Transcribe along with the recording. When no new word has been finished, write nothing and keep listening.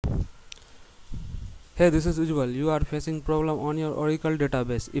Hey, this is usual. You are facing problem on your Oracle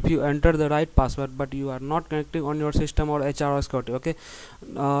database. If you enter the right password, but you are not connecting on your system or HR or security, okay.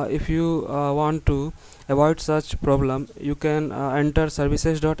 If you want to avoid such problem, you can enter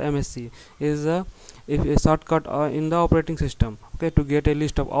Services.msc is a shortcut in the operating system. Okay, to get a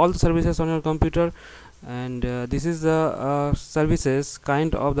list of all the services on your computer, and this is the services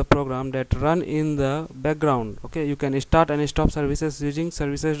kind of the program that run in the background. Okay, you can start and stop services using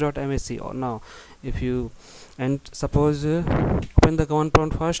Services.msc. Or now, if you and suppose open the command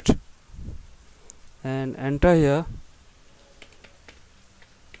prompt first and enter here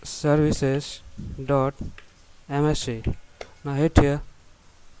Services.msc. Now hit here.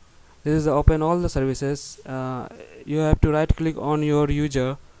 This is the open all the services. You have to right click on your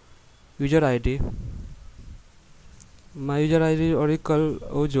user ID. My user ID is Oracle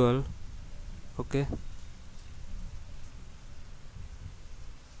usual. Okay,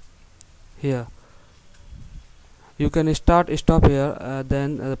 here you can stop here,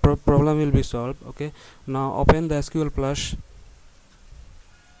 then the problem will be solved. Okay, now open the SQL plus,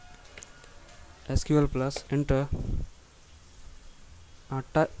 enter,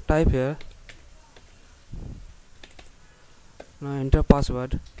 type here, now enter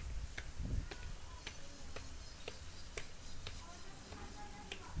password,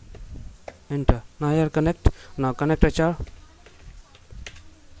 enter. Now here connect. Now connect HR.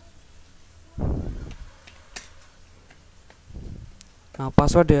 Now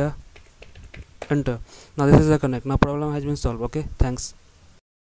password here, enter. Now this is the connect. Now problem has been solved. Okay, thanks.